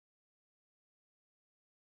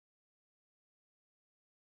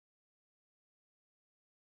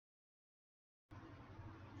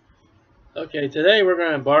Okay, today we're going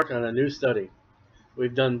to embark on a new study.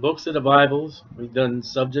 We've done books of the Bibles. We've done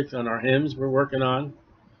subjects on our hymns we're working on.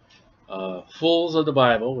 Fulls of the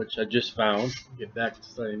Bible, which I just found. Get back to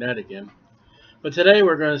studying that again. But today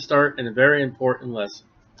we're going to start in a very important lesson.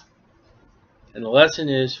 And the lesson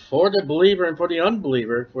is for the believer and for the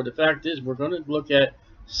unbeliever. For the fact is, we're going to look at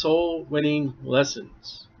soul winning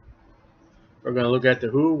lessons. We're going to look at the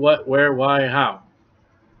who, what, where, why, how.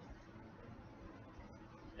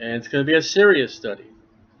 And it's going to be a serious study.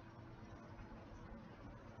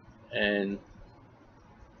 And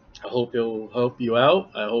I hope it'll help you out.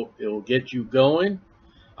 I hope it'll get you going.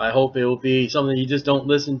 I hope it will be something you just don't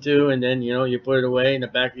listen to and then, you put it away in the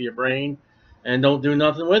back of your brain and don't do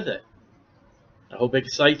nothing with it. I hope it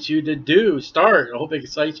excites you to start. I hope it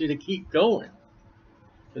excites you to keep going.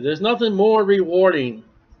 Because there's nothing more rewarding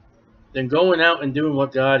than going out and doing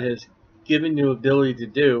what God has given you ability to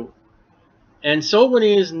do. And soul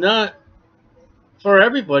winning is not for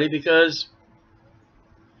everybody because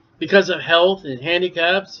of health and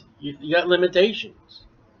handicaps, you got limitations.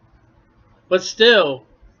 But still,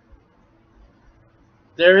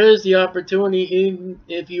 there is the opportunity, even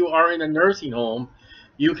if you are in a nursing home,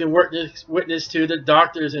 you can witness to the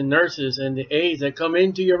doctors and nurses and the aides that come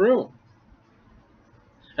into your room.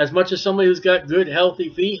 As much as somebody who's got good, healthy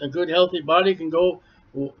feet and a good, healthy body can go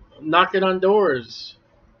knocking on doors.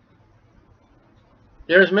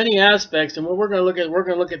 There's many aspects, and what we're going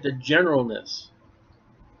to look at the generalness.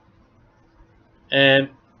 And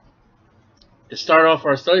to start off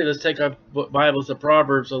our study, let's take our Bibles to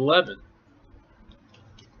Proverbs 11.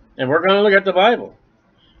 And we're going to look at the Bible.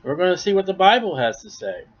 We're going to see what the Bible has to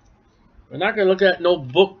say. We're not going to look at no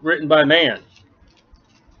book written by man.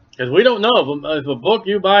 Because we don't know if a book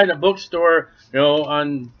you buy in a bookstore,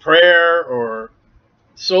 on prayer or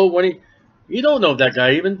soul winning, you don't know if that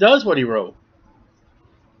guy even does what he wrote.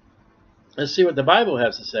 Let's see what the Bible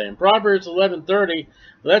has to say. In Proverbs 11:30,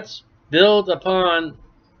 let's build upon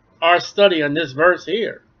our study on this verse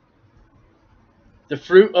here. The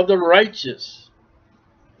fruit of the righteous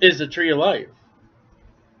is the tree of life,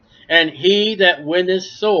 and he that winneth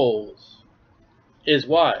souls is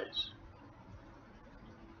wise.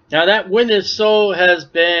 Now that winneth soul has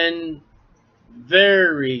been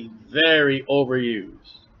very, very overused.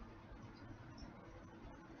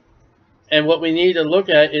 And what we need to look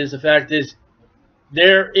at is the fact is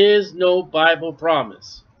there is no Bible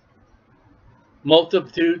promise.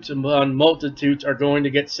 Multitudes upon multitudes are going to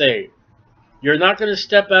get saved. You're not going to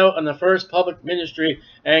step out on the first public ministry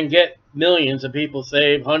and get millions of people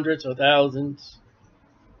saved, hundreds or thousands.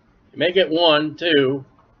 You may get one, two.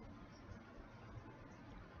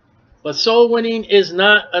 But soul winning is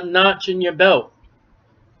not a notch in your belt.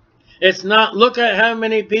 It's not, look at how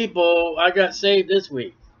many people I got saved this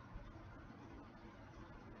week.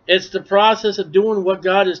 It's the process of doing what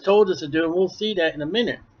God has told us to do, and we'll see that in a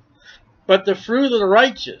minute. But the fruit of the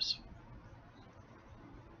righteous,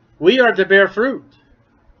 we are to bear fruit.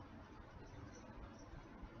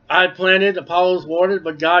 I planted, Apollos watered,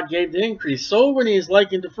 but God gave the increase. Soul winning is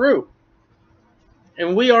likened to fruit.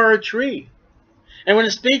 And we are a tree. And when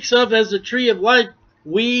it speaks of as the tree of life,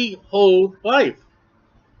 we hold life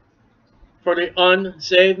for the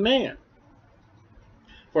unsaved man.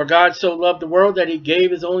 For God so loved the world that he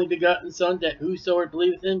gave his only begotten Son, that whosoever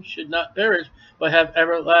believeth him should not perish, but have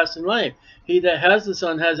everlasting life. He that has the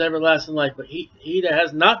Son has everlasting life, but he that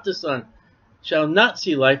has not the Son shall not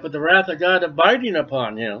see life, but the wrath of God abiding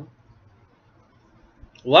upon him.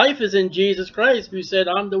 Life is in Jesus Christ, who said,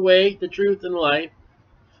 I'm the way, the truth, and the life.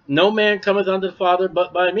 No man cometh unto the Father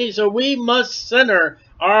but by me. So we must center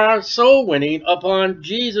our soul winning upon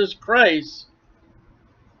Jesus Christ,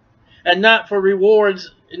 and not for rewards,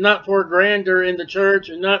 not for grandeur in the church,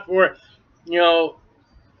 and not for,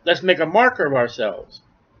 let's make a marker of ourselves.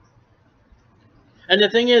 And the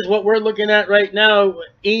thing is, what we're looking at right now,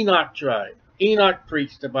 Enoch tried. Enoch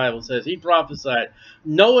preached, the Bible says. He prophesied.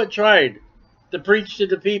 Noah tried to preach to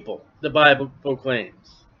the people, the Bible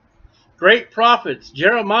proclaims. Great prophets,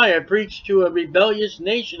 Jeremiah preached to a rebellious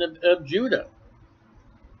nation of Judah.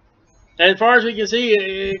 And as far as we can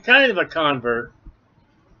see, kind of a convert.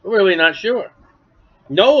 We're really not sure.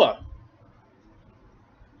 Noah,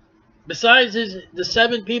 besides the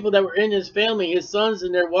 7 people that were in his family, his sons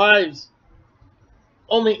and their wives,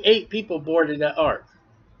 only 8 people boarded that ark.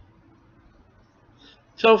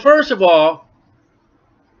 So first of all,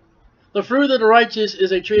 the fruit of the righteous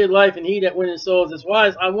is a tree of life, and he that winneth souls is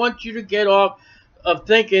wise. I want you to get off of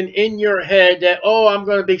thinking in your head that, I'm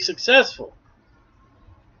going to be successful.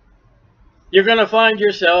 You're going to find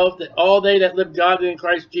yourself that all they that live godly in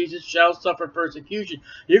Christ Jesus shall suffer persecution.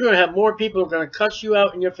 You're going to have more people who are going to cuss you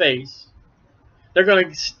out in your face. They're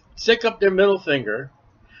going to stick up their middle finger.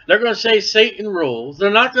 They're going to say Satan rules. They're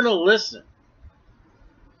not going to listen.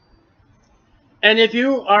 And if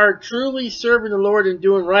you are truly serving the Lord and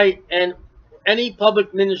doing right, and any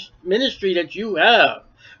public ministry that you have,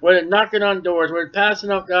 whether knocking on doors, whether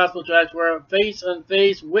passing out gospel tracts, whether a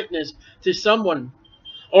face-on-face witness to someone,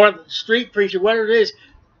 or street preacher, whatever it is,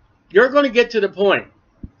 you're going to get to the point,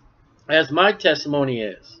 as my testimony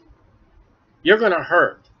is, you're going to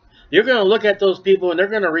hurt. You're going to look at those people and they're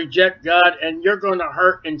going to reject God, and you're going to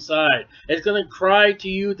hurt inside. It's going to cry to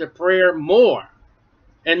you to prayer more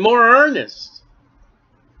and more earnest.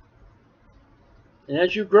 And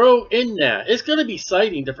as you grow in that, it's going to be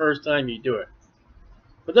exciting the first time you do it.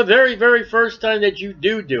 But the very, very first time that you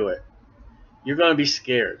do it, you're going to be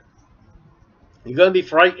scared. You're going to be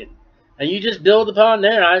frightened. And you just build upon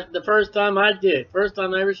there. The first time I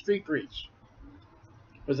ever street preached,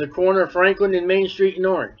 was the corner of Franklin and Main Street in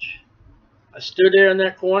Orange. I stood there in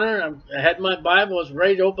that corner. I had my Bible. I was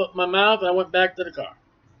ready to open up my mouth. And I went back to the car.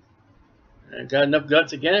 And I got enough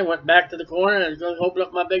guts again. I went back to the corner. I was going to open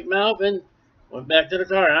up my big mouth and went back to the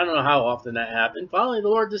car. I don't know how often that happened. Finally, the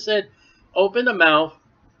Lord just said, open the mouth,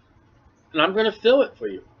 and I'm going to fill it for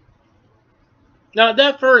you. Now, at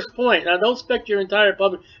that first point, now don't expect your entire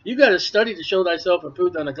public. You got to study to show thyself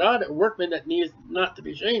approved unto God, a workman that needs not to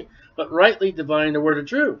be ashamed, but rightly divine the word of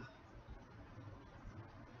truth.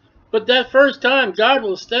 But that first time, God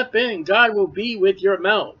will step in. God will be with your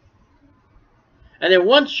mouth. And then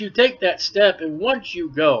once you take that step and once you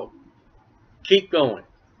go, keep going.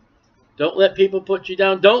 Don't let people put you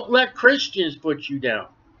down. Don't let Christians put you down.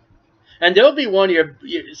 And they'll be one of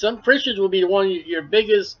some Christians will be one of your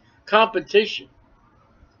biggest competition.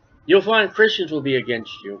 You'll find Christians will be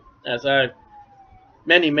against you. As I've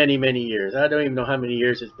many years. I don't even know how many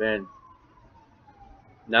years it's been.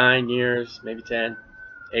 9 years, maybe 10,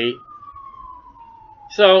 8.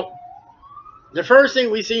 So the first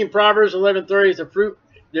thing we see in Proverbs 11:30 is the fruit.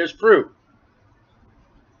 There's fruit.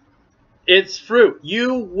 It's fruit.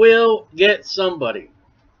 You will get somebody.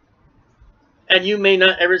 And you may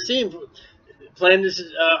not ever see him.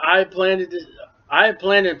 I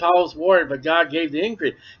planted Paul's water, but God gave the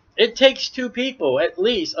increase. It takes 2 people, at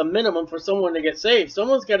least, a minimum, for someone to get saved.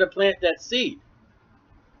 Someone's got to plant that seed.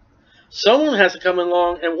 Someone has to come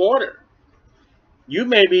along and water. You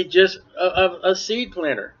may be just a seed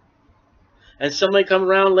planter. And somebody come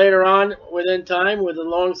around later on within time with the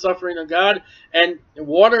long suffering of God and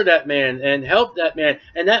water that man and help that man.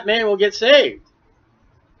 And that man will get saved.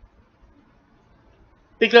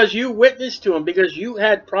 Because you witnessed to him. Because you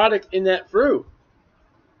had product in that fruit.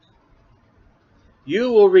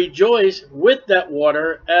 You will rejoice with that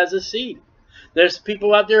water as a seed. There's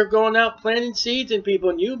people out there going out planting seeds in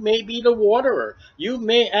people, and you may be the waterer. You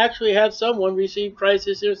may actually have someone receive Christ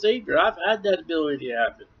as their Savior. I've had that ability to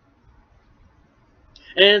happen.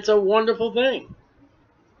 And it's a wonderful thing.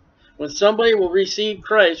 When somebody will receive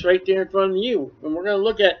Christ right there in front of you. And we're going to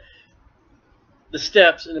look at the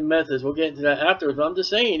steps and the methods. We'll get into that afterwards. But I'm just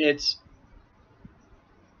saying, it's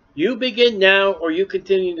you begin now or you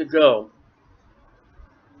continue to go.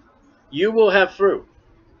 You will have fruit.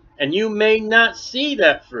 And you may not see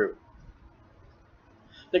that fruit.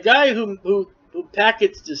 The guy who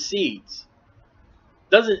packets the seeds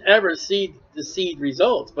doesn't ever see the seed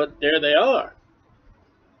results, but there they are.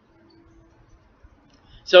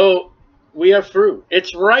 So we have fruit.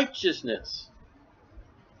 It's righteousness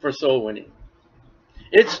for soul winning.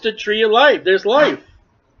 It's the tree of life. There's life.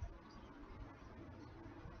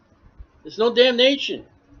 There's no damnation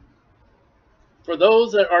for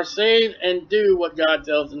those that are saved and do what God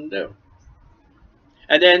tells them to do.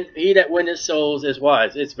 And then he that winneth souls is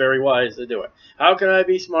wise. It's very wise to do it. How can I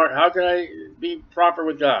be smart? How can I be proper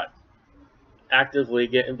with God? Actively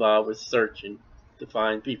get involved with searching to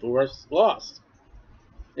find people who are lost.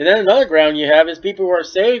 And then another ground you have is people who are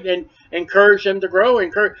saved and encourage them to grow.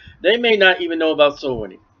 They may not even know about soul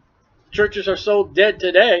winning. Churches are so dead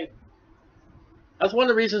today. That's one of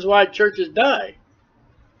the reasons why churches die.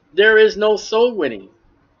 There is no soul winning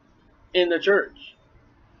in the church.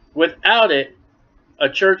 Without it, a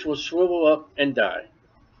church will shrivel up and die.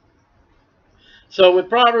 So with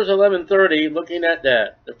Proverbs 11:30, looking at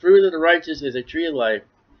that, the fruit of the righteous is a tree of life,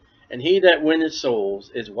 and he that winneth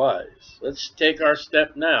souls is wise. Let's take our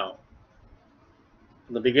step now.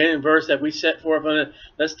 From the beginning verse that we set forth on it,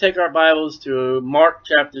 let's take our Bibles to Mark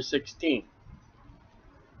chapter 16.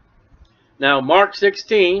 Now, Mark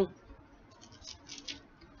 16,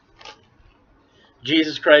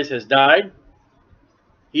 Jesus Christ has died.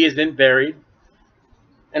 He has been buried.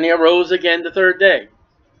 And he arose again the third day.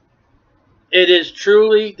 It is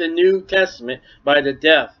truly the New Testament by the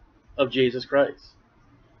death of Jesus Christ.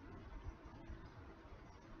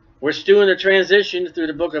 We're still in a transition through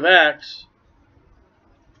the book of Acts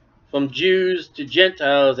from Jews to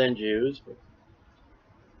Gentiles and Jews.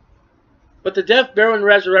 But the death, burial, and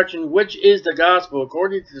resurrection, which is the gospel,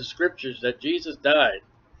 according to the scriptures, that Jesus died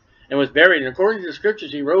and was buried, and according to the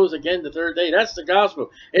scriptures, he rose again the third day. That's the gospel.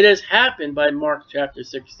 It has happened by Mark chapter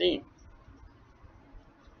 16.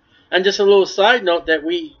 And just a little side note that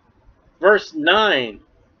verse 9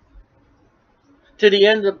 to the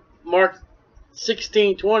end of Mark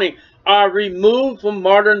 16:20 are removed from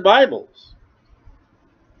modern Bibles.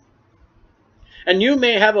 And you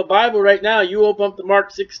may have a Bible right now. You open up to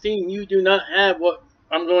Mark 16. You do not have what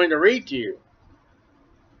I'm going to read to you.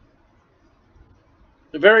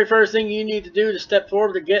 The very first thing you need to do to step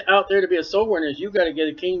forward to get out there to be a soul winner is you got to get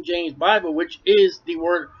a King James Bible, which is the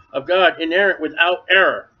Word of God, inerrant, without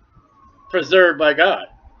error, preserved by God.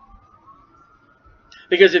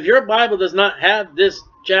 Because if your Bible does not have this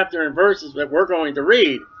chapter and verses that we're going to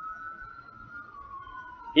read,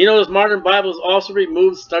 you know, those modern Bibles also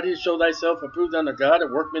remove study to show thyself approved unto God, a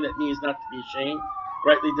workman that needs not to be ashamed,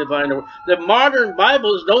 rightly divine the word. The modern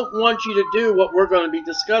Bibles don't want you to do what we're going to be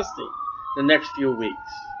discussing the next few weeks.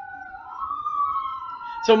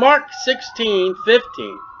 So Mark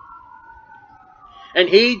 16:15, and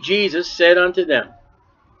he, Jesus, said unto them,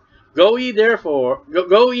 Go ye therefore,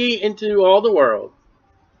 go ye into all the world,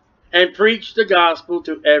 and preach the gospel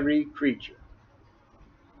to every creature.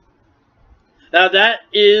 Now that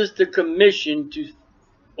is the commission to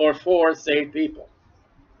or for saved people.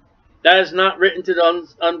 That is not written to the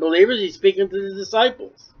unbelievers. He's speaking to the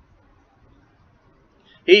disciples.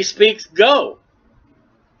 He speaks go.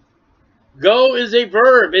 Go is a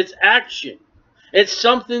verb. It's action. It's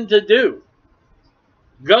something to do.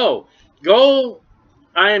 Go. Go,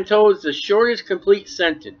 I am told, is the shortest complete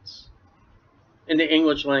sentence in the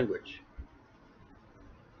English language.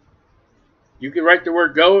 You can write the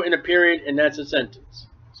word go in a period and that's a sentence.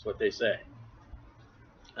 That's what they say.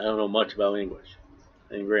 I don't know much about English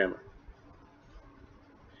and grammar.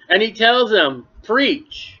 And he tells them,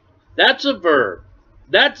 preach. That's a verb.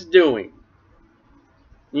 That's doing.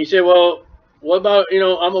 And you say, well, what about,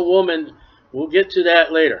 I'm a woman. We'll get to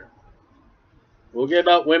that later. We'll get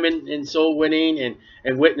about women and soul winning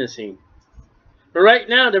and witnessing. But right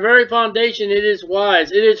now, the very foundation, it is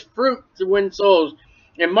wise. It is fruit to win souls.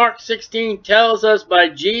 And Mark 16 tells us by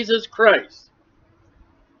Jesus Christ,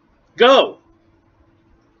 go.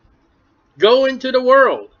 Go into the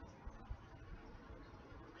world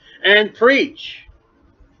and preach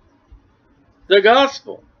the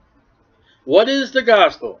gospel. What is the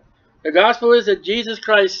gospel? The gospel is that Jesus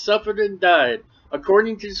Christ suffered and died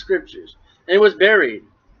according to the scriptures and was buried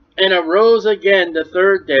and arose again the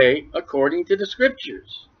third day according to the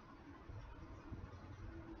scriptures.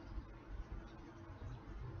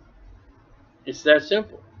 It's that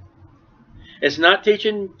simple. It's not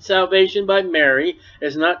teaching salvation by Mary.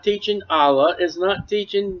 It's not teaching Allah. It's not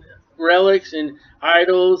teaching relics and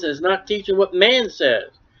idols. It's not teaching what man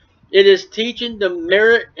says. It is teaching the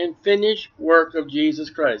merit and finished work of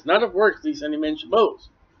Jesus Christ. Not of works, least any man should boast.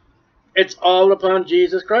 It's all upon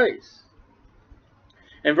Jesus Christ.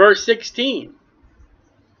 And verse 16.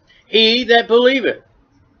 He that believeth.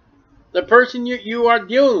 The person you are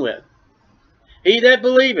dealing with. He that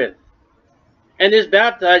believeth and is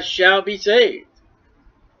baptized shall be saved.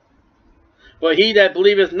 But he that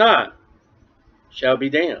believeth not shall be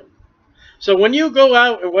damned. So when you go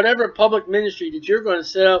out in whatever public ministry that you're going to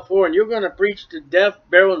set out for and you're going to preach the death,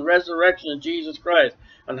 burial, and resurrection of Jesus Christ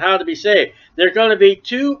on how to be saved, there are going to be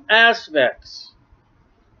two aspects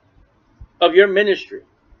of your ministry.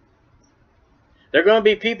 There are going to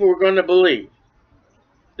be people who are going to believe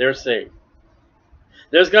they're saved.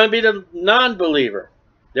 There's going to be the non-believer.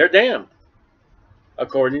 They're damned.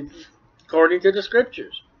 According to the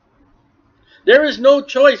scriptures. There is no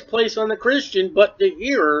choice placed on the Christian but the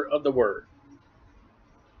hearer of the word.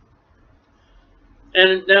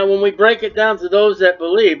 And now when we break it down to those that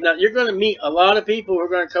believe, now you're going to meet a lot of people who are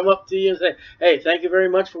going to come up to you and say, hey, thank you very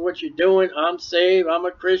much for what you're doing. I'm saved. I'm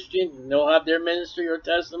a Christian. And they'll have their ministry or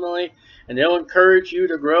testimony. And they'll encourage you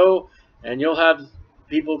to grow. And you'll have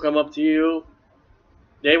people come up to you.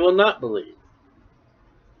 They will not believe.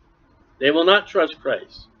 They will not trust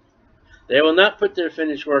Christ. They will not put their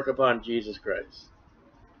finished work upon Jesus Christ.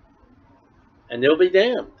 And they'll be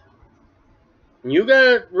damned. And you got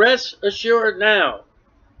to rest assured now.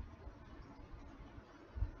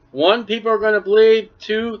 One, people are going to believe.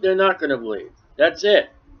 Two, they're not going to believe. That's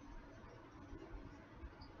it.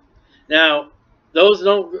 Now, those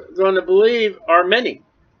not going to believe are many.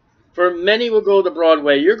 For many will go to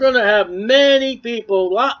Broadway. You're going to have many people,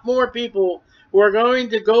 a lot more people, who are going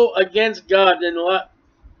to go against God than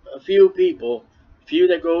a few people, few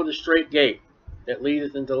that go the straight gate that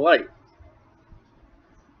leadeth into life.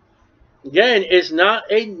 Again, it's not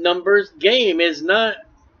a numbers game. It's not,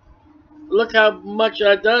 look how much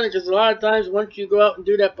I've done. Because a lot of times once you go out and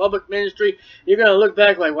do that public ministry, you're going to look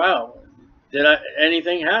back like, wow, did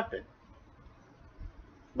anything happen?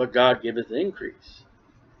 But God giveth increase.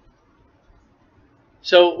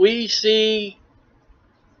 So we see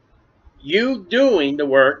you doing the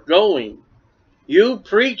work, going, you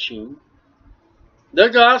preaching the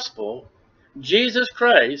gospel, Jesus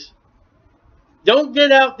Christ. Don't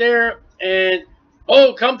get out there and,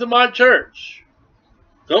 oh, come to my church.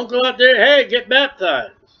 Don't go out there, hey, get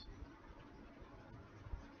baptized.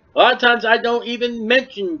 A lot of times I don't even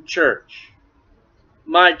mention church,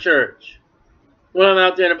 my church, when I'm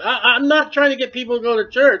out there. I'm not trying to get people to go to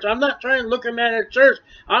church. I'm not trying to look them at a church.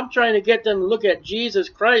 I'm trying to get them to look at Jesus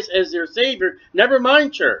Christ as their Savior, never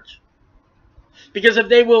mind church. Because if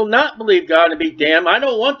they will not believe God and be damned, I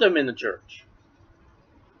don't want them in the church.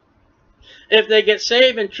 If they get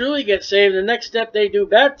saved and truly get saved, the next step they do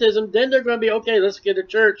baptism, then they're going to be, okay, let's get a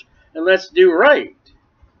church and let's do right.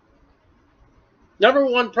 Number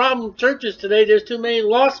one problem with churches today, there's too many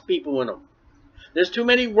lost people in them. There's too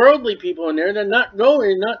many worldly people in there that are not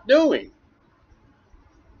going, not doing.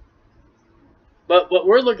 But what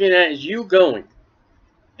we're looking at is you going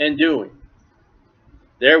and doing.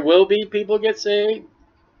 There will be people get saved,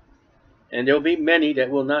 and there will be many that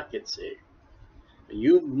will not get saved.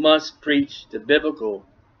 You must preach the biblical,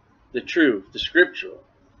 the truth, the scriptural,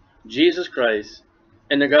 Jesus Christ,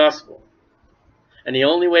 and the gospel. And the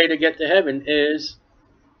only way to get to heaven is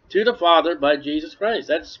to the Father by Jesus Christ.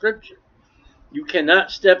 That's scripture. You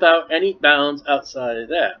cannot step out any bounds outside of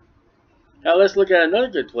that. Now let's look at another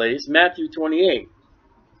good place, Matthew 28.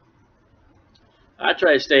 I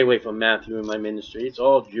try to stay away from Matthew in my ministry. It's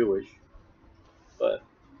all Jewish. But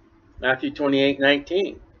Matthew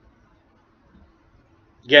 28:19.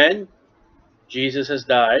 Again, Jesus has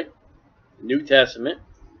died, New Testament.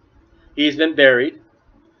 He's been buried,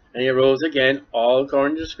 and he arose again, all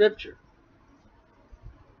according to Scripture.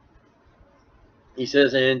 He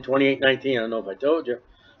says in 28:19, I don't know if I told you,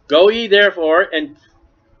 go ye therefore and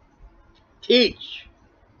teach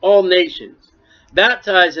all nations,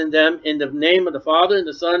 baptizing them in the name of the Father and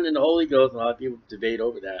the Son and the Holy Ghost. A lot of people debate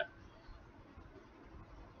over that.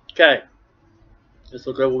 Okay, let's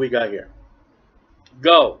look at what we got here.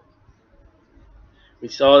 Go. We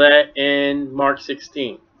saw that in Mark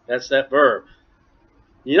 16. That's that verb.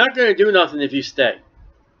 You're not going to do nothing if you stay.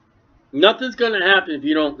 Nothing's going to happen if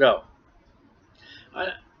you don't go.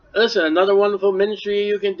 Listen, another wonderful ministry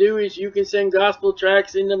you can do is you can send gospel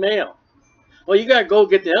tracts in the mail. Well, you got to go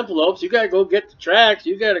get the envelopes. You got to go get the tracts.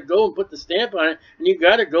 You got to go and put the stamp on it. And you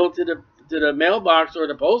got to go to the mailbox or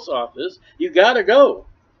the post office. You got to go.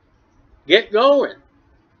 Get going.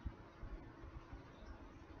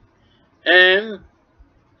 And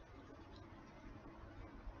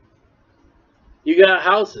you got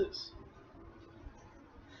houses.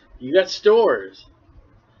 You got stores.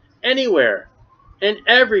 Anywhere and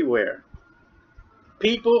everywhere.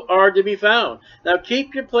 People are to be found. Now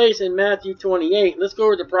keep your place in Matthew 28. Let's go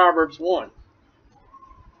over to Proverbs 1.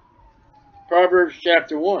 Proverbs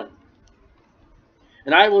chapter 1.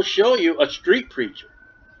 And I will show you a street preacher.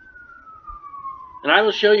 And I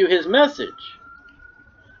will show you his message.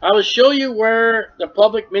 I will show you where the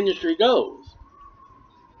public ministry goes.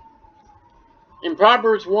 In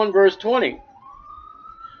Proverbs 1 verse 20.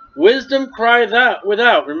 Wisdom cries out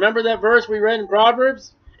without. Remember that verse we read in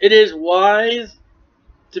Proverbs? It is wise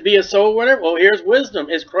to be a soul winner. Well, here's wisdom.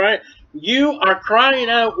 It's crying. You are crying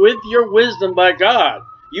out with your wisdom by God.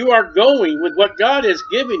 You are going with what God has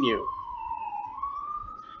given you.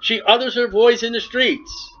 She utters her voice in the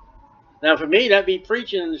streets. Now for me, that'd be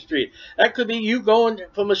preaching in the street. That could be you going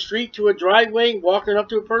from a street to a driveway, walking up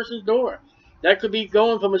to a person's door. That could be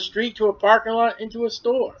going from a street to a parking lot into a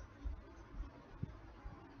store.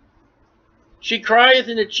 She crieth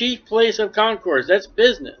in the chief place of concourse. That's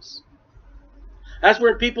business. That's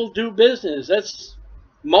where people do business. That's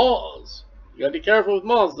malls. You gotta be careful with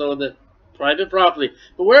malls, though, that private property.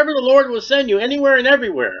 But wherever the Lord will send you, anywhere and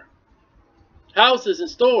everywhere, houses and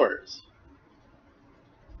stores,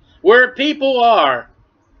 where people are,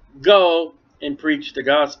 go and preach the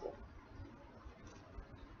gospel.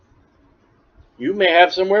 You may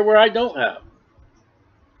have somewhere where I don't have.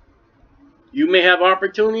 You may have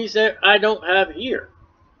opportunities that I don't have here.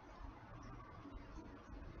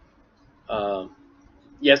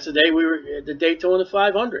 Yesterday we were at the Daytona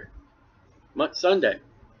 500, Sunday.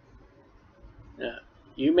 Now,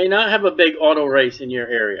 you may not have a big auto race in your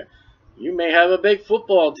area. You may have a big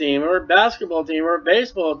football team or a basketball team or a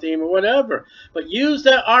baseball team or whatever. But use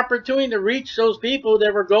that opportunity to reach those people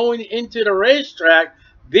that were going into the racetrack.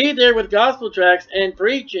 Be there with gospel tracts and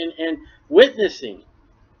preaching and witnessing.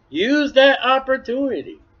 Use that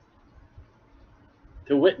opportunity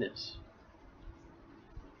to witness.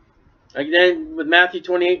 Again, with Matthew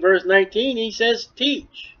 28 verse 19, he says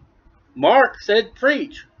teach. Mark said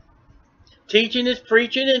preach. Teaching is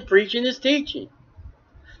preaching and preaching is teaching.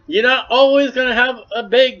 You're not always going to have a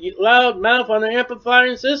big, loud mouth on the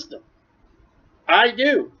amplifying system. I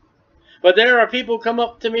do. But there are people come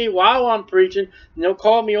up to me while I'm preaching, and they'll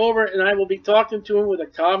call me over, and I will be talking to them with a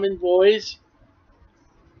common voice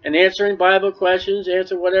and answering Bible questions,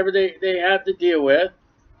 answer whatever they have to deal with.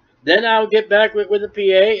 Then I'll get back with the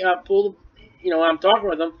PA. I'll pull the, I'm talking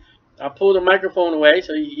with them. I'll pull the microphone away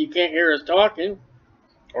so you can't hear us talking,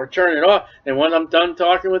 or turn it off. And when I'm done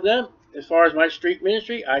talking with them, as far as my street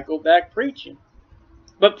ministry, I go back preaching.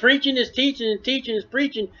 But preaching is teaching and teaching is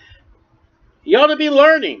preaching. You ought to be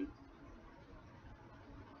learning.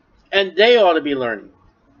 And they ought to be learning.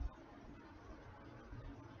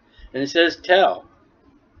 And it says tell.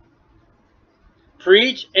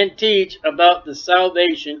 Preach and teach about the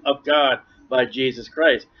salvation of God by Jesus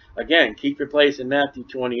Christ. Again, keep your place in Matthew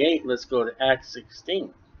 28. Let's go to Acts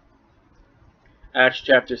 16. Acts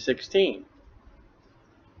chapter 16.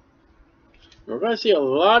 We're going to see a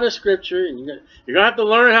lot of scripture. And you're going to have to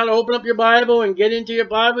learn how to open up your Bible and get into your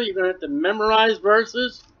Bible. You're going to have to memorize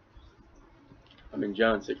verses. I'm in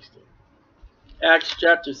John 16. Acts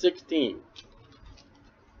chapter 16.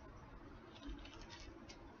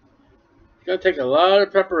 It's going to take a lot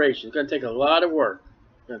of preparation. It's going to take a lot of work.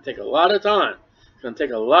 It's going to take a lot of time. It's going to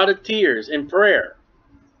take a lot of tears and prayer.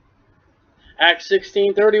 Acts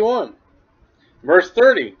 16:31. Verse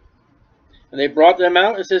 30. And they brought them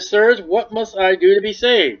out and said, Sirs, what must I do to be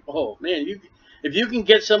saved? Oh, man, if you can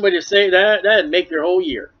get somebody to say that, that'd make your whole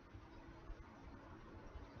year.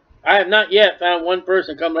 I have not yet found one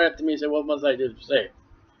person come right up to me and say, what must I do to be saved?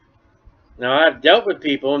 Now, I've dealt with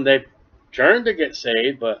people and they've turned to get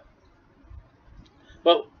saved, but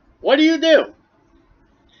what do you do?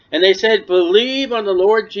 And they said, believe on the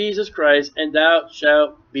Lord Jesus Christ, and thou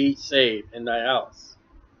shalt be saved in thy house.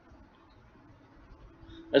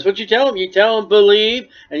 That's what you tell them. You tell them believe,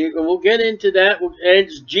 and we'll get into that.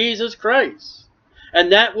 It's Jesus Christ.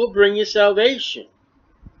 And that will bring you salvation.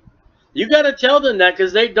 You got to tell them that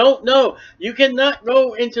because they don't know. You cannot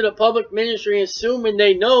go into the public ministry assuming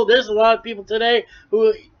they know. There's a lot of people today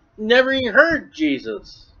who never even heard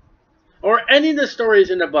Jesus or any of the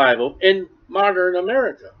stories in the Bible in modern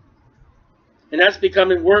America. And that's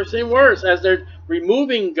becoming worse and worse as they're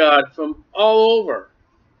removing God from all over.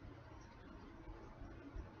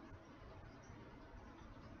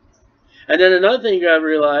 And then another thing you got to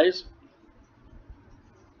realize,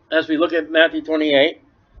 as we look at Matthew 28,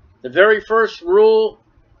 the very first rule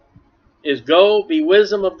is go, be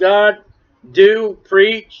wisdom of God, do,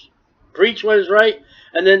 preach what is right.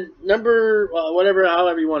 And then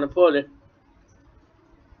however you want to put it,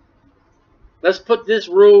 let's put this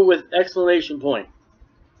rule with exclamation point.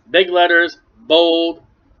 Big letters, bold,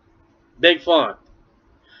 big font.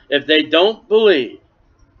 If they don't believe,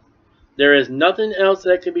 there is nothing else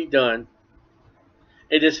that can be done.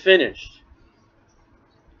 It is finished.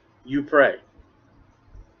 You pray.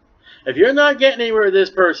 If you're not getting anywhere with this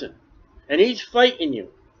person, and he's fighting you,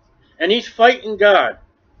 and he's fighting God,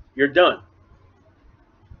 you're done.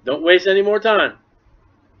 Don't waste any more time.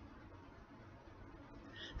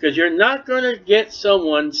 Because you're not going to get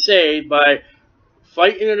someone saved by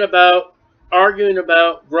fighting it about, arguing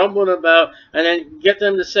about, grumbling about, and then get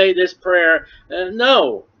them to say this prayer.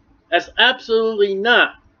 No, that's absolutely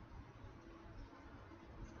not.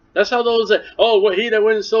 That's how those that, he that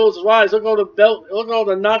wins souls is wise. Look at all the belt, look at all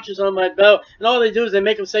the notches on my belt. And all they do is they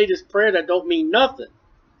make them say this prayer that don't mean nothing.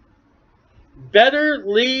 Better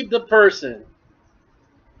leave the person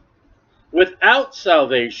without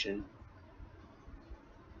salvation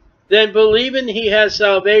than believing he has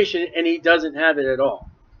salvation and he doesn't have it at all.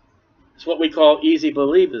 It's what we call easy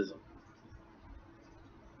believism.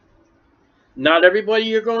 Not everybody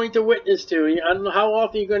you're going to witness to, I don't know how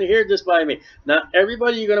often you're going to hear this by me, not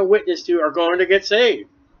everybody you're going to witness to are going to get saved.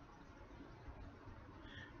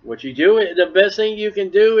 What you do, the best thing you can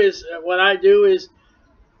do is, what I do is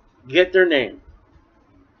get their name.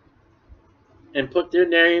 And put their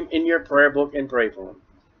name in your prayer book and pray for them.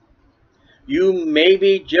 You may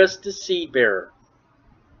be just a seed bearer.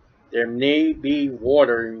 There may be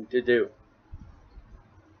watering to do.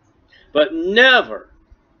 But never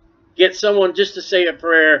get someone just to say a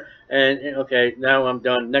prayer and okay, now I'm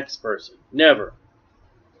done. Next person. Never.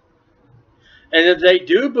 And if they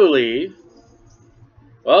do believe,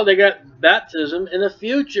 well, they got baptism in the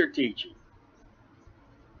future teaching.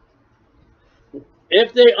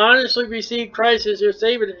 If they honestly receive Christ as their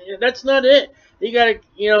Savior, that's not it. You got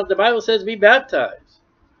to, the Bible says be baptized.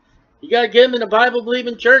 You got to get them in the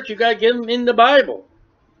Bible-believing church. You got to get them in the Bible.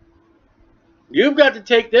 You've got to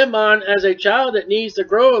take them on as a child that needs to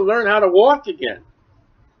grow and learn how to walk again.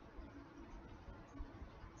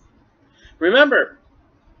 Remember,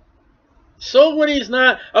 soul winning is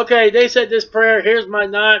not, okay, they said this prayer, here's my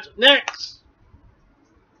notch, next.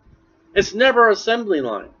 It's never an assembly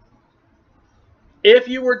line. If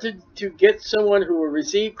you were to get someone who will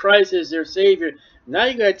receive Christ as their Savior, now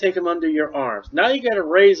you got to take them under your arms. Now you got to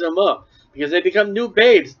raise them up because they become new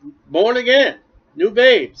babes, born again, new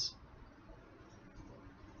babes.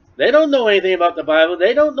 They don't know anything about the Bible.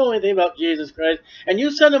 They don't know anything about Jesus Christ. And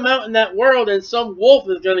you send them out in that world and some wolf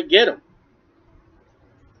is going to get them.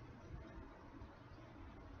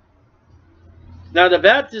 Now the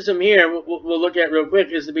baptism here, we'll look at real quick,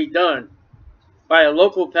 is to be done by a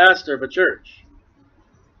local pastor of a church.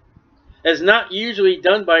 It's not usually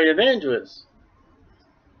done by an evangelist.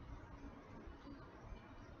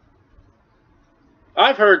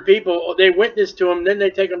 I've heard people, they witness to them, then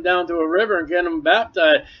they take them down to a river and get them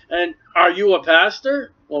baptized. And are you a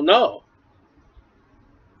pastor? Well, no.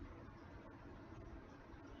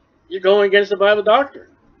 You're going against the Bible doctrine.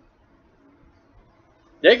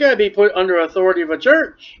 They got to be put under authority of a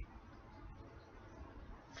church.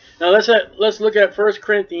 Now let's look at 1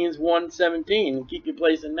 Corinthians 1:17 and keep your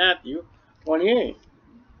place in Matthew 28.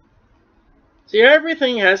 See,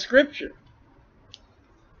 everything has scripture.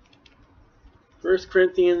 1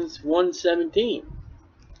 Corinthians 1:17.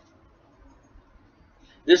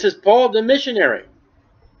 This is Paul the missionary.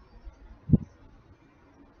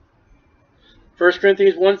 1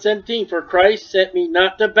 Corinthians 1:17. For Christ sent me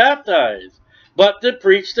not to baptize, but to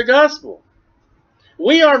preach the gospel.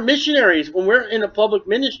 We are missionaries when we're in a public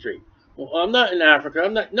ministry. Well, I'm not in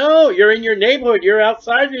Africa. No, you're in your neighborhood. You're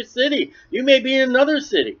outside your city. You may be in another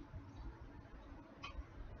city.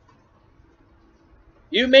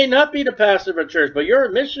 You may not be the pastor of a church, but you're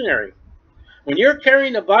a missionary. When you're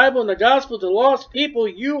carrying the Bible and the gospel to lost people,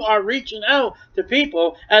 you are reaching out to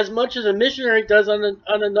people as much as a missionary does on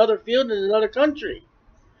another field in another country.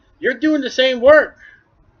 You're doing the same work.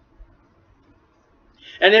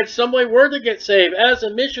 And if somebody were to get saved as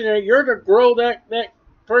a missionary, you're to grow that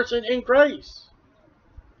person in Christ.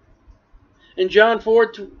 In John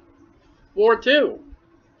 4:2.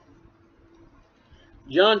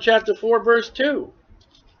 John chapter 4 verse 2.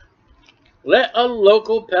 Let a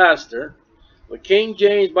local pastor with King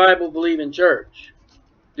James Bible believing church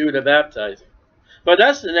do the baptizing. But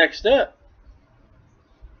that's the next step.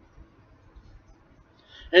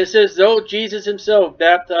 And it says, though Jesus himself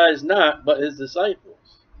baptized not, but his disciples.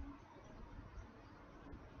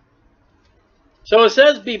 So it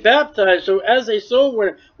says be baptized. So as a soul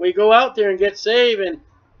winner, we go out there and get saved and,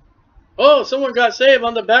 oh, someone got saved,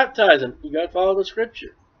 I'm to baptize them. You got to follow the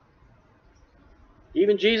scripture.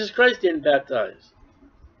 Even Jesus Christ didn't baptize.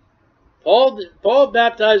 Paul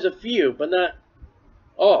baptized a few, but not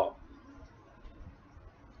all.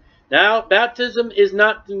 Now, baptism is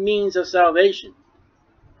not the means of salvation.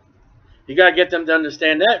 You got to get them to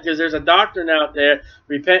understand that, because there's a doctrine out there,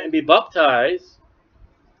 repent and be baptized.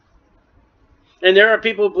 And there are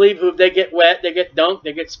people who believe who if they get wet, they get dunked,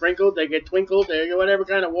 they get sprinkled, they get twinkled, they get whatever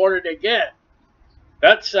kind of water they get.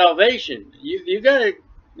 That's salvation. You got to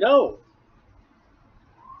know.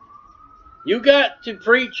 You got to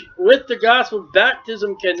preach with the gospel.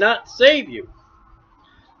 Baptism cannot save you.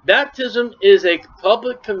 Baptism is a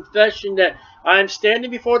public confession that I'm standing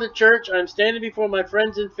before the church, I'm standing before my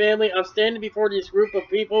friends and family, I'm standing before this group of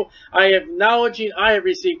people, I am acknowledging I have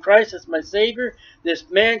received Christ as my Savior. This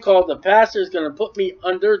man called the pastor is going to put me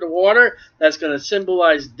under the water. That's going to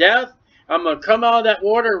symbolize death. I'm going to come out of that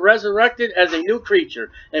water resurrected as a new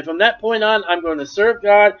creature. And from that point on, I'm going to serve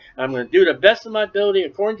God. I'm going to do the best of my ability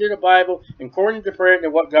according to the Bible, according to prayer,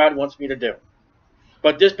 and what God wants me to do.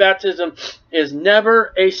 But this baptism is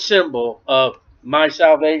never a symbol of my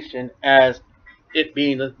salvation as it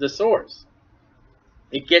being the source.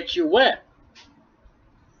 It gets you wet.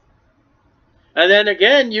 And then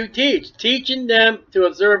again, you teach. Teaching them to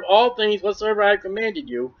observe all things whatsoever I commanded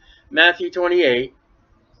you. Matthew 28.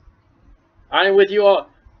 I am with you all.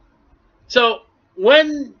 So,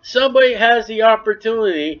 when somebody has the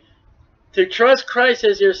opportunity to trust Christ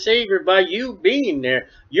as your Savior by you being there,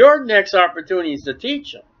 your next opportunity is to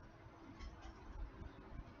teach them.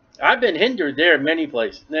 I've been hindered there many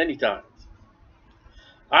places, many times.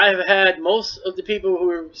 I have had most of the people who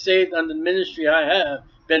were saved under the ministry I have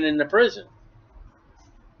been in the prison.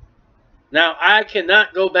 Now, I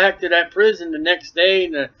cannot go back to that prison the next day,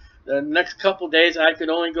 and the next couple of days. I could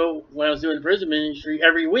only go, when I was doing the prison ministry,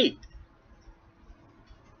 every week.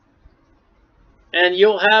 And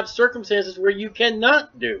you'll have circumstances where you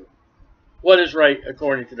cannot do what is right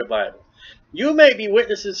according to the Bible. You may be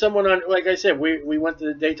witnessing someone on, like I said, we went to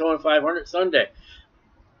the Daytona 500 Sunday.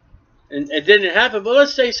 And it didn't happen, but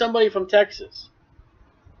let's say somebody from Texas.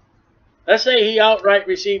 Let's say he outright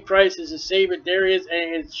received Christ as his Savior. There he is,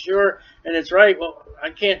 and it's sure, and it's right. Well, I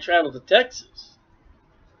can't travel to Texas.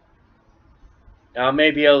 Now, I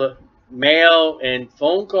may be able to mail and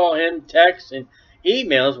phone call him, text, and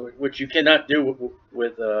emails, which you cannot do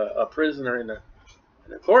with a prisoner in a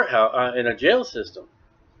courthouse, in a jail system.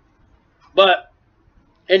 But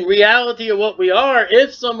in reality of what we are,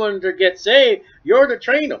 if someone to get saved, you're to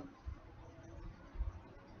train them.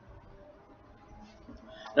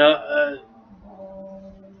 Now,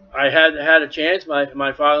 I had a chance.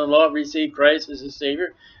 My father-in-law received Christ as his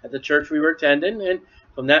Savior at the church we were attending, and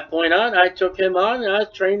from that point on, I took him on and I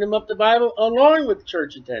trained him up the Bible along with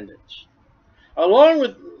church attendance. Along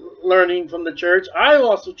with learning from the church, I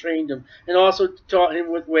also trained him and also taught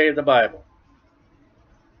him with way of the Bible.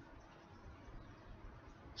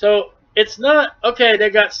 So it's not, okay, they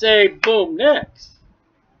got saved, boom, next.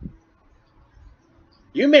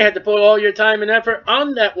 You may have to put all your time and effort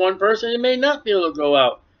on that one person and may not be able to go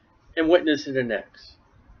out and witness to the next.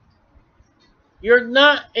 You're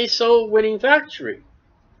not a soul-winning factory.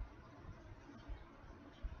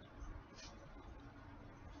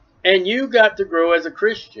 And you got to grow as a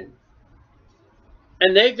Christian.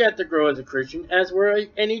 And they got to grow as a Christian as were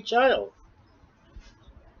any child.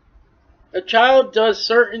 A child does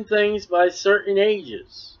certain things by certain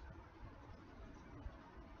ages.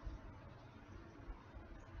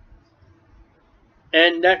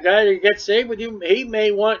 And that guy that gets saved with you, he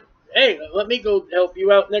may want, hey, let me go help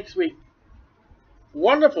you out next week.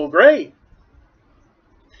 Wonderful, great.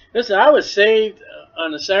 Listen, I was saved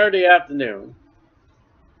on a Saturday afternoon.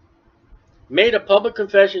 Made a public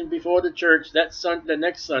confession before the church the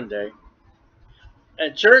next Sunday.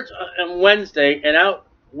 At church on Wednesday and out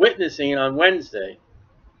witnessing on Wednesday.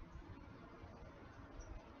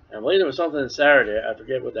 I believe there was something on Saturday. I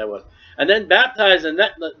forget what that was. And then baptized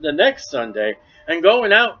the next Sunday and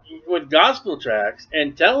going out with gospel tracts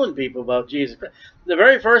and telling people about Jesus Christ. The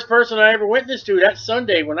very first person I ever witnessed to that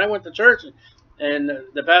Sunday when I went to church, and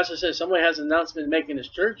the pastor said, somebody has an announcement making his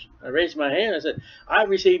church. I raised my hand. I said, I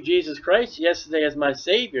received Jesus Christ yesterday as my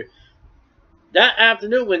Savior. That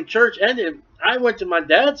afternoon when church ended, I went to my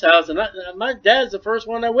dad's house, and my dad's the first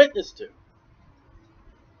one I witnessed to.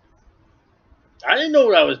 I didn't know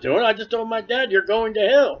what I was doing. I just told my dad, you're going to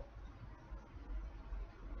hell.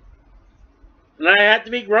 And I had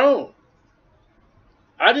to be grown.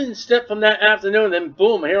 I didn't step from that afternoon and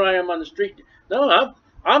boom, here I am on the street. No,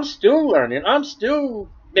 I'm still learning. I'm still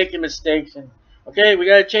making mistakes. And okay, we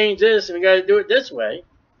got to change this and we got to do it this way.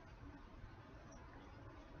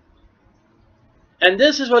 And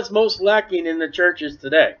this is what's most lacking in the churches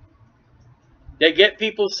today. They get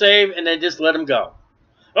people saved and they just let them go.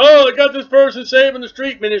 Oh, they got this person saved in the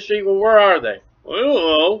street ministry. Well, where are they? Well, I don't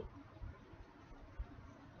know.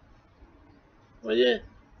 Well, yeah.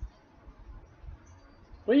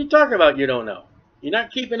 What are you talking about you don't know? You're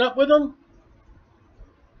not keeping up with them?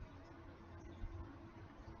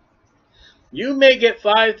 You may get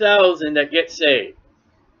 5,000 that get saved.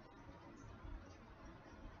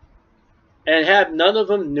 And have none of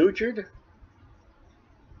them nurtured?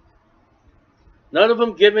 None of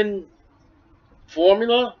them given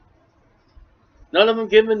formula? None of them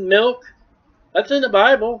given milk? That's in the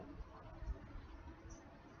Bible.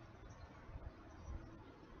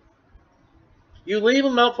 You leave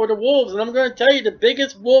them out for the wolves. And I'm going to tell you, the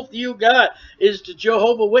biggest wolf you got is the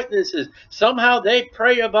Jehovah's Witnesses. Somehow they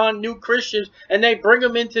prey upon new Christians and they bring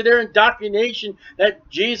them into their indoctrination that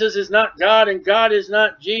Jesus is not God and God is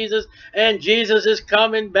not Jesus and Jesus is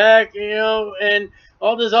coming back, you know, and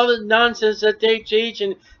all this other nonsense that they teach.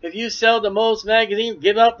 And if you sell the most magazines,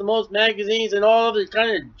 give out the most magazines and all of this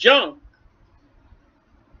kind of junk.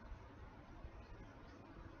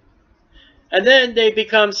 And then they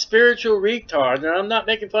become spiritual retards. And I'm not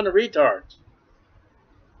making fun of retards.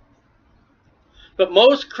 But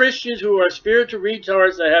most Christians who are spiritual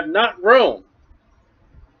retards that have not grown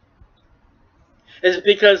is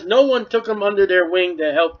because no one took them under their wing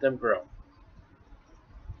to help them grow.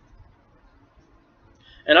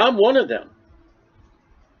 And I'm one of them.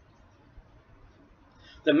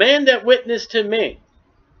 The man that witnessed to me.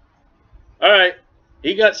 All right,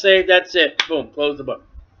 he got saved, that's it. Boom, close the book.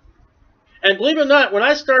 And believe it or not, when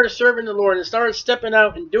I started serving the Lord and started stepping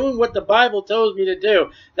out and doing what the Bible tells me to do,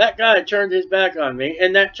 that guy turned his back on me,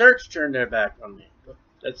 and that church turned their back on me.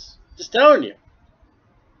 That's just telling you.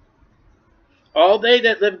 All they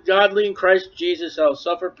that live godly in Christ Jesus shall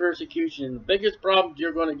suffer persecution, and the biggest problems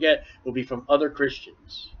you're going to get will be from other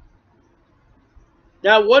Christians.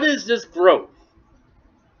 Now, what is this growth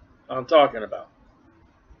I'm talking about?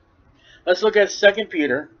 Let's look at 2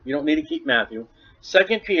 Peter. You don't need to keep Matthew.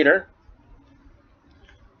 2 Peter,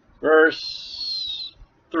 verse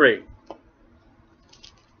 3.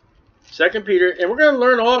 2 Peter, and we're going to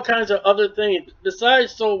learn all kinds of other things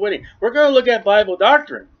besides soul winning. We're going to look at Bible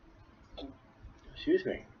doctrine. Excuse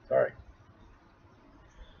me. Sorry.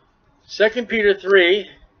 2 Peter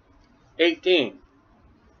 3:18.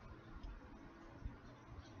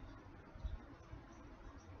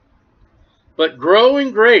 But grow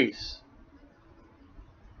in grace.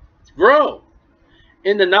 Grow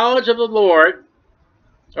in the knowledge of the Lord.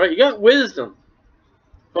 All right, you got wisdom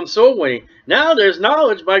from soul winning. Now there's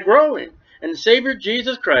knowledge by growing. And the Savior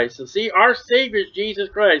Jesus Christ. So see, our Savior is Jesus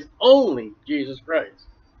Christ. Only Jesus Christ.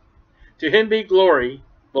 To him be glory,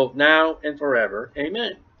 both now and forever.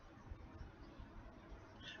 Amen.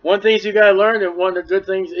 One thing you got to learn, and one of the good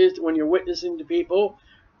things is when you're witnessing to people,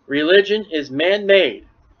 religion is man-made.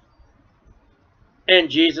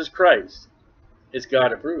 And Jesus Christ is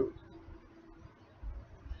God approved.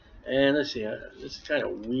 And let's see, this is kind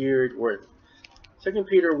of weird word. 2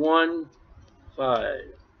 Peter 1:5.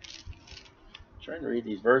 Trying to read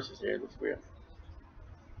these verses here. It looks weird.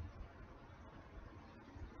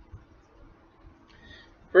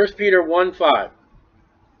 First Peter 1:5.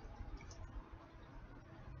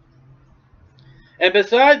 And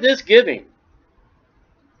beside this giving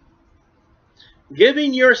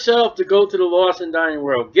yourself to go to the lost and dying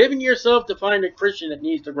world, giving yourself to find a Christian that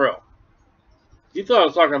needs to grow. You thought I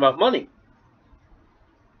was talking about money.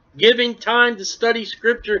 Giving time to study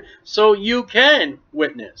Scripture so you can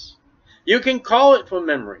witness. You can call it from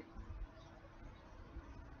memory.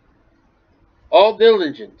 All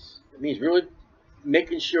diligence. It means really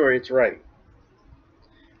making sure it's right.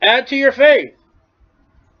 Add to your faith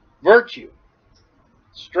virtue,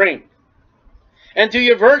 strength. And to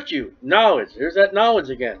your virtue, knowledge. There's that knowledge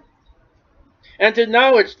again. And to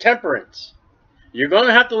knowledge, temperance. You're going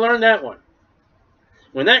to have to learn that one.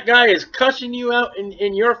 When that guy is cussing you out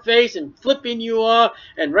in your face and flipping you off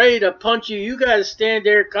and ready to punch you, you got to stand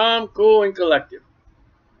there calm, cool, and collected.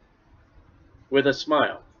 With a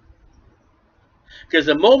smile. Because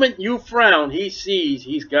the moment you frown, he sees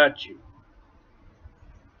he's got you.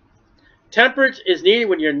 Temperance is needed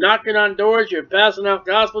when you're knocking on doors, you're passing out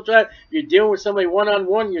gospel tracts, you're dealing with somebody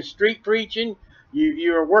one-on-one, you're street preaching,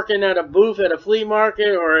 you're working at a booth at a flea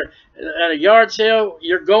market or at a yard sale.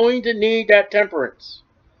 You're going to need that temperance.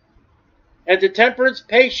 And to temperance,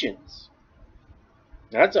 patience.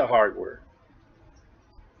 That's a hard word.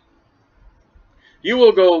 You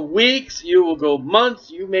will go weeks, you will go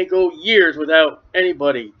months, you may go years without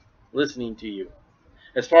anybody listening to you,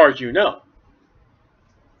 as far as you know.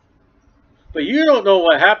 But you don't know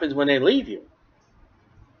what happens when they leave you.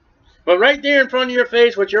 But right there in front of your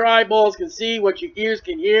face, what your eyeballs can see, what your ears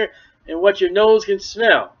can hear, and what your nose can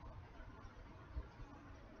smell.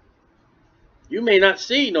 You may not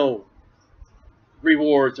see no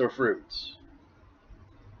rewards or fruits.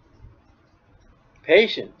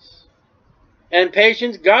 Patience. And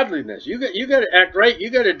patience, godliness. You got to act right. You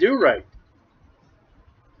got to do right.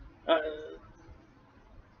 Like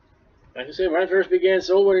I said, when I first began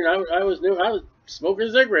soul winning, I was smoking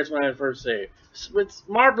cigarettes when I first saved. With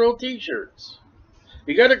Marlboro t-shirts.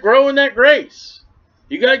 You got to grow in that grace.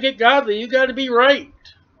 You got to get godly. You got to be right.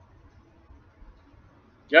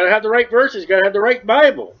 You got to have the right verses. You got to have the right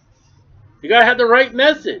Bible. You got to have the right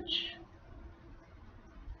message.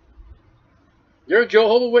 There are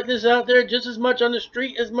Jehovah's Witnesses out there just as much on the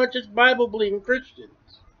street as much as Bible-believing Christians.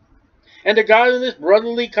 And the godliness,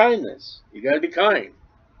 brotherly kindness. You got to be kind.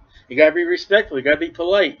 You got to be respectful. You got to be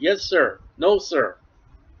polite. Yes, sir. No, sir.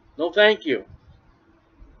 No, thank you.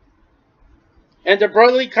 And the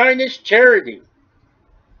brotherly kindness, charity.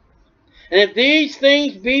 And if these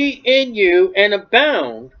things be in you and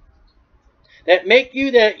abound, that make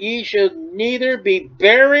you that ye should neither be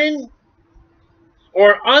barren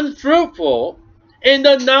or unfruitful in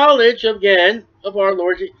the knowledge, again, of our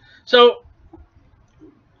Lord Jesus. So,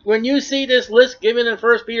 when you see this list given in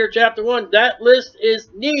 1 Peter chapter 1, that list is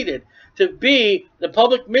needed to be the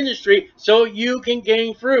public ministry so you can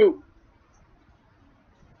gain fruit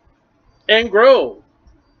and grow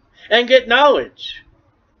and get knowledge.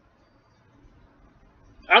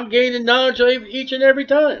 I'm gaining knowledge each and every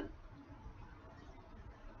time.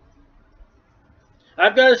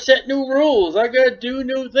 I've got to set new rules. I've got to do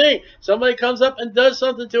new things. Somebody comes up and does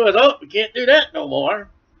something to us. Oh, we can't do that no more.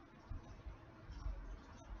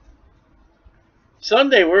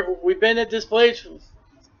 Sunday, we've been at this place for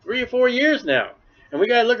 3 or 4 years now. And we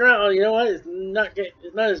got to look around. Oh, you know what? It's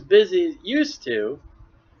not as busy as it used to.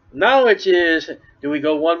 Now it's do we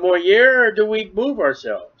go one more year or do we move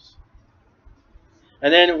ourselves?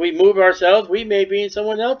 And then if we move ourselves, we may be in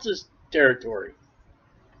someone else's territory.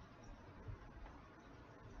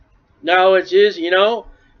 Now it's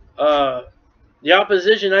the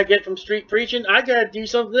opposition I get from street preaching, I got to do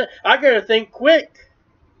something. I got to think quick.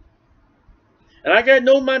 And I got to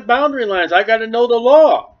know my boundary lines. I got to know the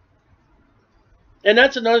law. And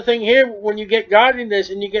that's another thing here when you get godliness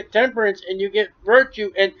and you get temperance and you get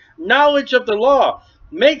virtue and knowledge of the law.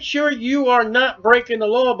 Make sure you are not breaking the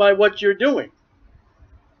law by what you're doing.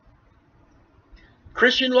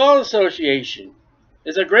 Christian Law Association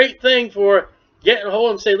is a great thing for getting a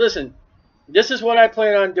hold and say, listen, this is what I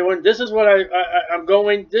plan on doing. This is what I'm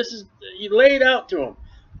going. You lay it out to them.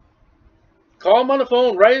 Call them on the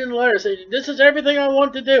phone, write it in a letter, say, this is everything I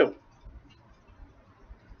want to do.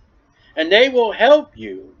 And they will help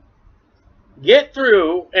you get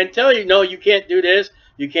through and tell you, no, you can't do this,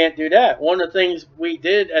 you can't do that. One of the things we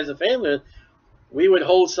did as a family, we would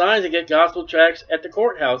hold signs and get gospel tracts at the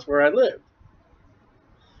courthouse where I lived.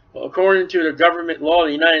 Well, according to the government law of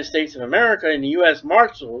the United States of America and the U.S.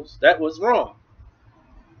 Marshals, that was wrong.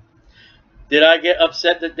 Did I get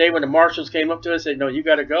upset that day when the marshals came up to us and said, no, you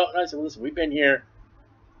got to go? And I said, listen, we've been here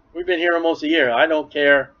almost a year. I don't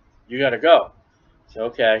care. You got to go. So,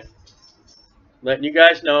 okay. Letting you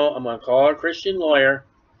guys know, I'm going to call a Christian lawyer.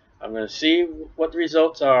 I'm going to see what the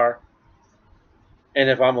results are. And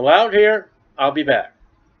if I'm allowed here, I'll be back.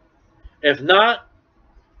 If not,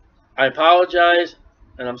 I apologize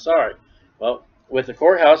and I'm sorry. Well, with the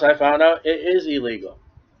courthouse, I found out it is illegal.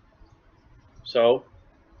 So,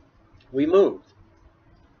 we moved.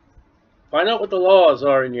 Find out what the laws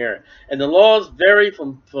are in your area. And the laws vary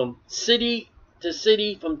from city to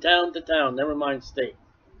city, from town to town, never mind state.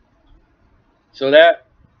 So that,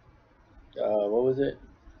 what was it?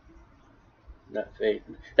 Not faith.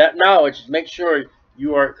 That knowledge, make sure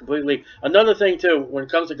you are completely. Another thing too, when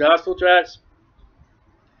it comes to gospel tracts,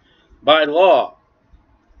 by law,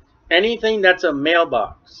 anything that's a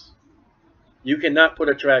mailbox, you cannot put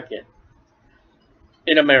a tract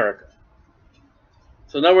in America.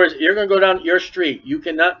 So in other words, you're going to go down your street. You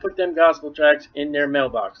cannot put them gospel tracts in their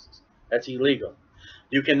mailboxes. That's illegal.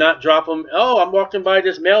 You cannot drop them. Oh, I'm walking by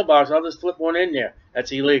this mailbox. I'll just flip one in there.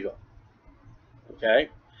 That's illegal. Okay?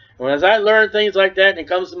 And as I learn things like that and it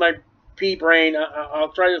comes to my pea brain,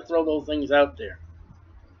 I'll try to throw those things out there.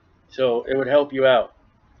 So it would help you out.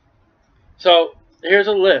 So here's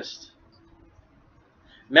a list.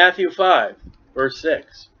 Matthew 5, verse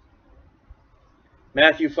 6.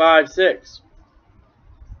 Matthew 5, 6.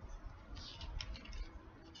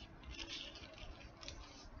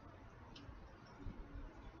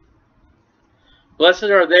 Blessed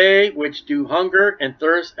are they which do hunger and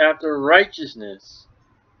thirst after righteousness,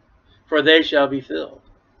 for they shall be filled.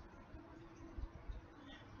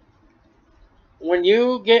 When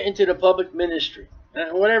you get into the public ministry,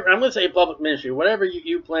 whatever, I'm going to say public ministry, whatever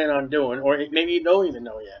you plan on doing, or maybe you don't even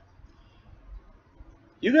know yet,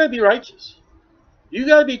 you got to be righteous. You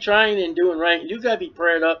got to be trying and doing right. You got to be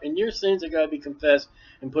prayed up, and your sins have got to be confessed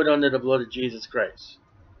and put under the blood of Jesus Christ.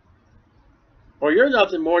 Or you're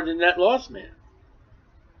nothing more than that lost man.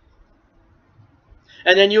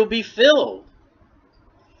 And then you'll be filled.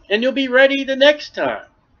 And you'll be ready the next time.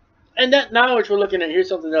 And that knowledge we're looking at, here's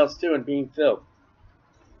something else too, in being filled.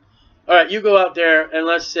 Alright, you go out there and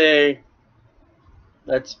let's say,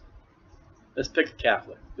 let's pick a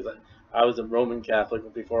Catholic. Because I was a Roman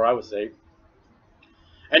Catholic before I was saved.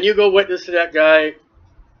 And you go witness to that guy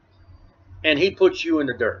and he puts you in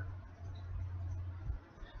the dirt.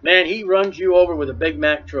 Man, he runs you over with a Big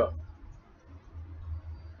Mac truck.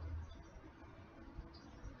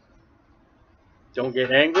 Don't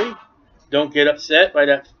get angry. Don't get upset by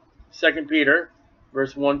that 2 Peter,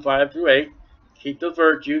 verse 1, 5 through 8. Keep the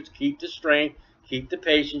virtues, keep the strength, keep the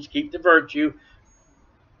patience, keep the virtue.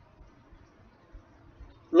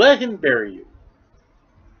 Let him bury you.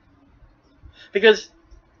 Because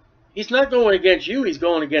he's not going against you, he's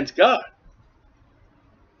going against God.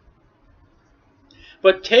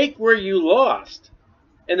 But take where you lost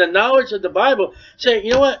in the knowledge of the Bible. Say,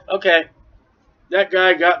 you know what? Okay, that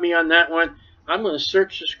guy got me on that one. I'm going to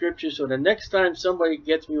search the scriptures so the next time somebody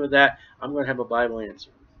gets me with that, I'm going to have a Bible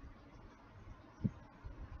answer.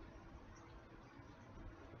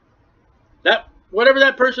 That whatever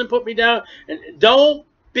that person put me down, and don't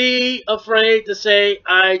be afraid to say,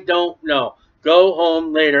 I don't know. Go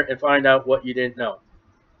home later and find out what you didn't know.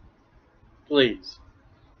 Please.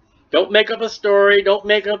 Don't make up a story. Don't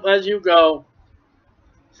make up as you go.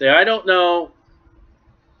 Say, I don't know.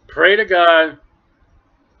 Pray to God.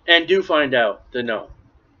 And do find out to know.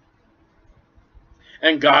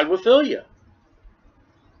 And God will fill you.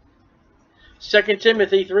 2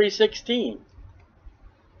 Timothy 3:16.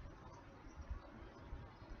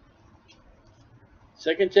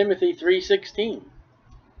 2 Timothy 3:16.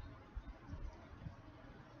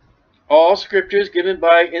 All scripture is given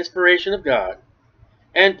by inspiration of God,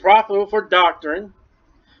 and profitable for doctrine,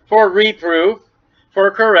 for reproof, for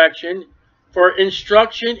correction, for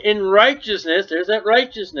instruction in righteousness. There's that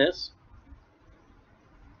righteousness.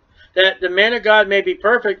 That the man of God may be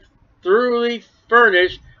perfect, thoroughly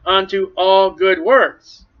furnished unto all good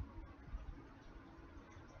works.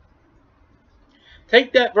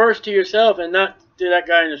 Take that verse to yourself and not to that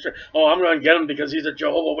guy in the street. Oh, I'm going to get him because he's a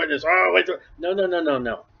Jehovah's Witness. Oh, wait.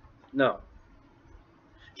 No.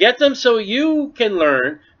 Get them so you can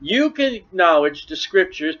learn, you can acknowledge the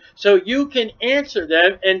scriptures, so you can answer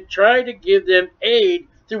them and try to give them aid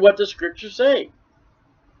through what the scriptures say.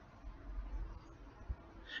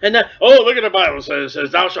 And then, oh, look at the Bible. It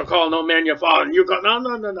says, thou shalt call no man your father. And you go,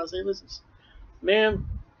 no. Say, listen, ma'am,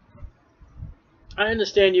 I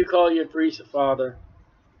understand you call your priest a father.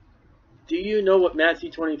 Do you know what Matthew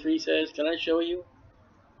 23 says? Can I show you?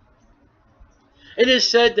 It is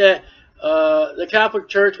said that the Catholic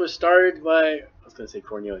Church was started by, I was going to say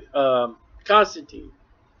Cornelius, Constantine,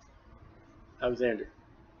 Alexander.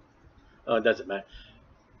 Oh, it doesn't matter.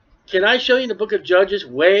 Can I show you in the book of Judges,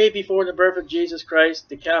 way before the birth of Jesus Christ,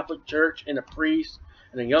 the Catholic Church and a priest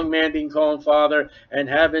and a young man being called father and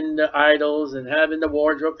having the idols and having the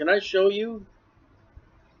wardrobe? Can I show you?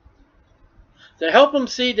 To help them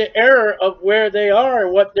see the error of where they are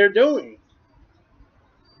and what they're doing.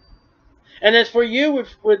 And as for you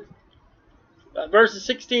with verses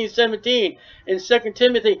 16 and 17 in 2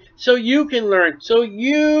 Timothy, so you can learn, so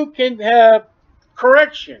you can have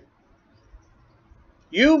correction.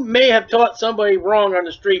 You may have taught somebody wrong on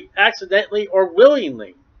the street accidentally or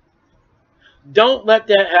willingly. Don't let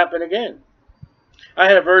that happen again. I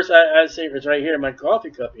had a verse, I say it's right here in my coffee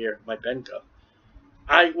cup here, my pen cup.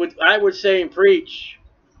 I would say and preach,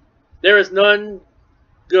 there is none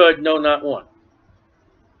good, no, not one.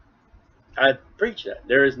 I preach that.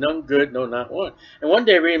 There is none good, no, not one. And one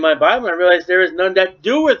day reading my Bible, I realized there is none that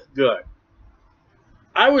doeth good.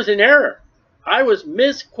 I was in error. I was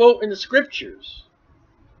misquoting the scriptures.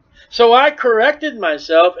 So I corrected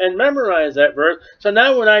myself and memorized that verse. So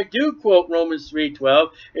now when I do quote Romans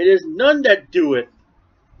 3:12, it is none that doeth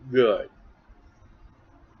good.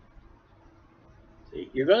 See,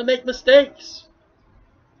 you're going to make mistakes.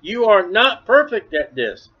 You are not perfect at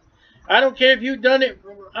this. I don't care if you've done it,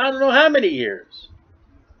 I don't know how many years.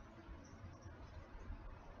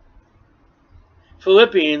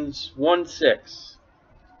 Philippians 1:6.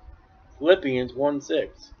 Philippians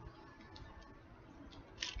 1:6.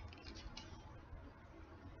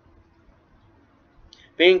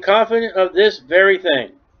 Being confident of this very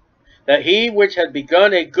thing, that he which had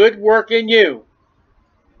begun a good work in you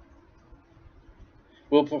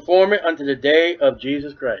will perform it unto the day of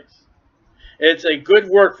Jesus Christ. It's a good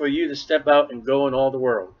work for you to step out and go in all the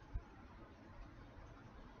world.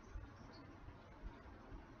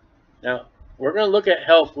 Now, we're going to look at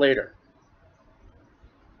health later.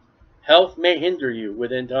 Health may hinder you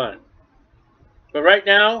within time. But right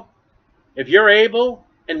now, if you're able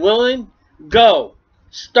and willing, go.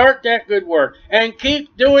 Start that good work. And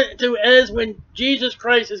keep doing it to as when Jesus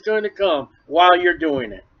Christ is going to come while you're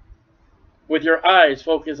doing it. With your eyes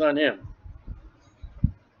focused on Him.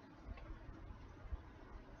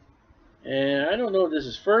 And I don't know if this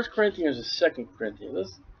is 1 Corinthians or 2 Corinthians.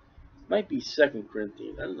 This might be 2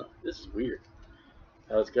 Corinthians. I don't know. This is weird.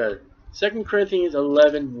 How it's got it. 2 Corinthians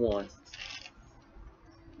 11:1.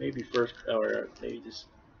 Maybe first, or maybe just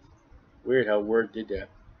weird how Word did that.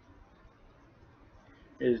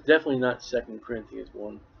 It is definitely not 2 Corinthians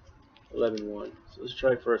 11:1. So let's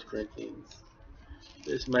try 1 Corinthians.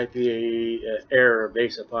 This might be an error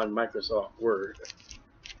based upon Microsoft Word.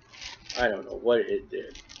 I don't know what it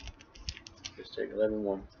did. Let's take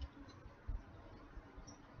 11:1.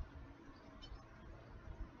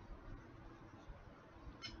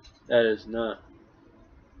 That is not.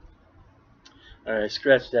 Alright,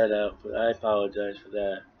 scratch that out. But I apologize for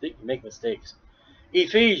that. I think you make mistakes.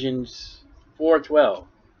 Ephesians 4:12.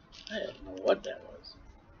 I don't know what that was.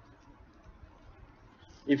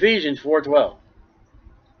 Ephesians 4:12.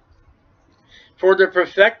 For the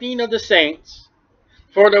perfecting of the saints,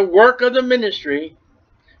 for the work of the ministry,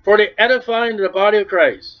 for the edifying of the body of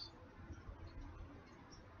Christ.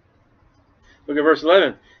 Look at verse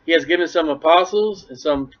 11. He has given some apostles and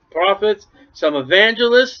some prophets, some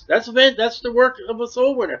evangelists. That's the work of a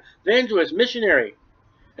soul winner. Evangelist, missionary.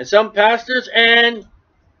 And some pastors and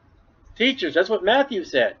teachers. That's what Matthew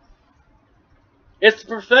said. It's the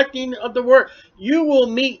perfecting of the word. You will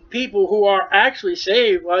meet people who are actually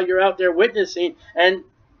saved while you're out there witnessing, and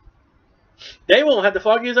they won't have the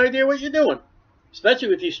foggiest idea what you're doing,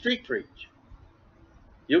 especially if you street preach.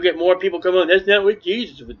 You'll get more people coming on. That's not what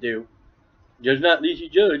Jesus would do. Judge not, lest you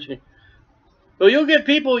judge. But you'll get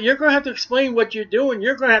people, you're going to have to explain what you're doing.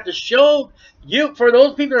 You're going to have to show, for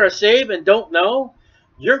those people that are saved and don't know,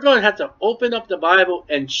 you're going to have to open up the Bible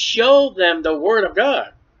and show them the Word of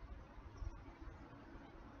God.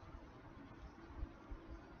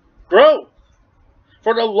 Growth.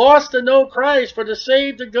 For the lost to know Christ, for the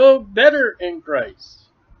saved to go better in Christ.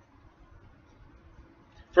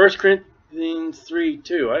 1 Corinthians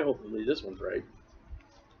 3:2. I hopefully this one's right.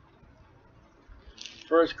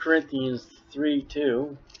 1 Corinthians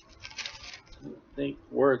 3:2. I think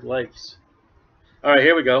word likes. Alright,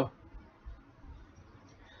 here we go.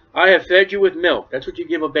 I have fed you with milk. That's what you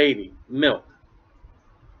give a baby. Milk.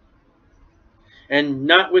 And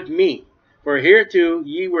not with meat. For hereto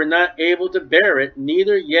ye were not able to bear it,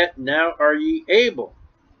 neither yet now are ye able.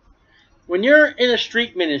 When you're in a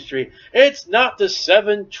street ministry, it's not the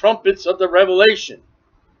 7 trumpets of the Revelation.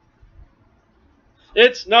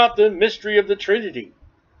 It's not the mystery of the Trinity.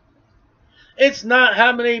 It's not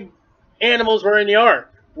how many animals were in the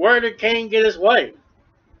ark. Where did Cain get his wife?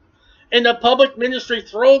 In the public ministry,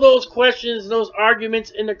 throw those questions, those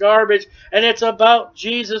arguments in the garbage, and it's about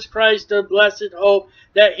Jesus Christ, the blessed hope,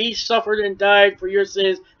 that he suffered and died for your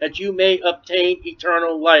sins, that you may obtain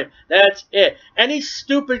eternal life. That's it. Any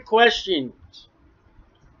stupid questions,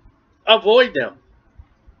 avoid them.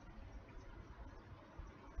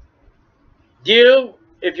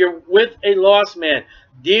 If you're with a lost man,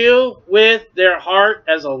 deal with their heart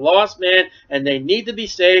as a lost man, and they need to be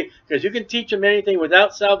saved, because you can teach them anything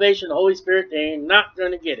without salvation, the Holy Spirit, they ain't not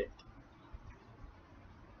going to get it.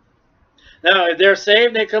 Now, if they're saved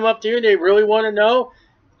and they come up to you and they really want to know,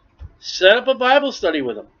 set up a Bible study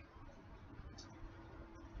with them.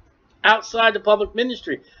 Outside the public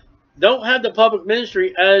ministry. Don't have the public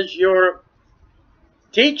ministry as your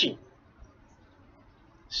teaching.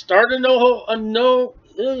 Start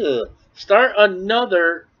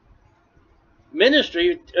another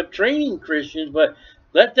ministry of training Christians, but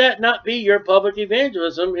let that not be your public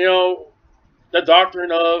evangelism. You know, the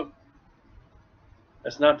doctrine of,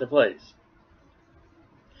 that's not the place.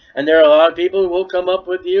 And there are a lot of people who will come up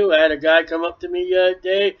with you. I had a guy come up to me the other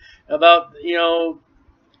day about,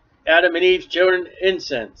 Adam and Eve's children,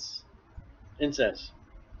 incest.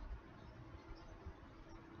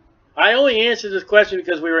 I only answered this question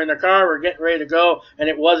because we were in the car, we were getting ready to go, and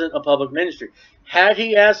it wasn't a public ministry. Had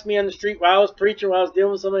he asked me on the street while I was preaching, while I was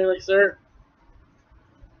dealing with somebody, like, sir,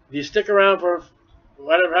 if you stick around for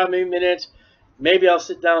whatever, how many minutes, maybe I'll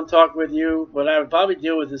sit down and talk with you, but I would probably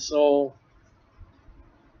deal with his soul.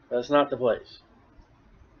 That's not the place.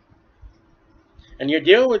 And you're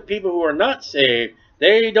dealing with people who are not saved.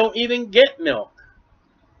 They don't even get milk.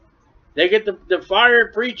 They get the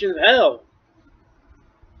fire preaching of hell.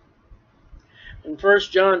 In 1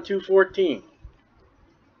 John 2:14.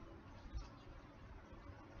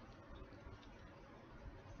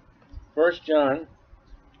 1 John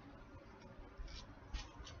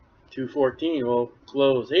 2:14. We'll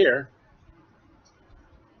close here.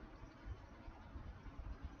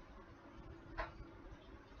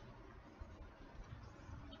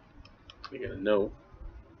 We got a note.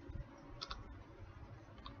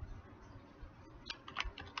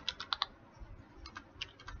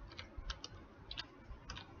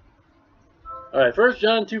 All right, 1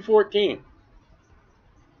 John 2:14.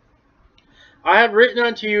 I have written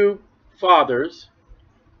unto you, fathers.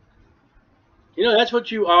 You know, that's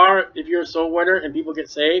what you are if you're a soul winner and people get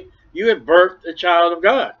saved. You have birthed a child of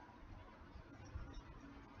God.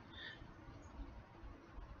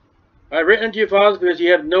 I have written unto you, fathers, because ye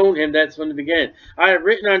have known him. That's from the beginning. I have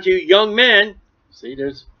written unto you, young men. See,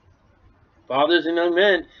 there's fathers and young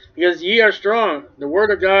men. Because ye are strong. The word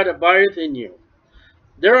of God abideth in you.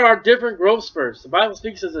 There are different growth spurts. The Bible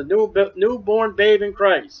speaks as a newborn babe in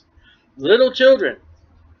Christ. Little children.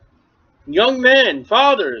 Young men.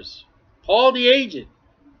 Fathers. Paul the aged.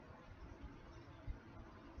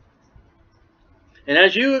 And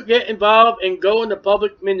as you get involved and go into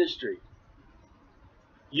public ministry,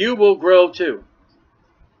 you will grow too.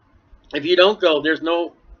 If you don't go, there's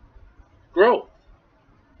no growth.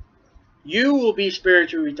 You will be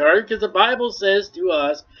spiritually retarded because the Bible says to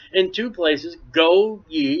us in 2 places, go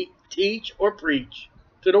ye, teach or preach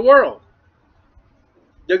to the world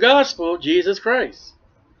the gospel of Jesus Christ.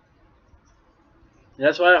 And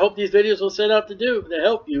that's why I hope these videos will set out to do, to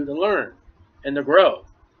help you to learn and to grow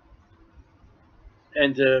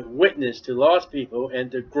and to witness to lost people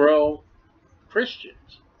and to grow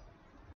Christians.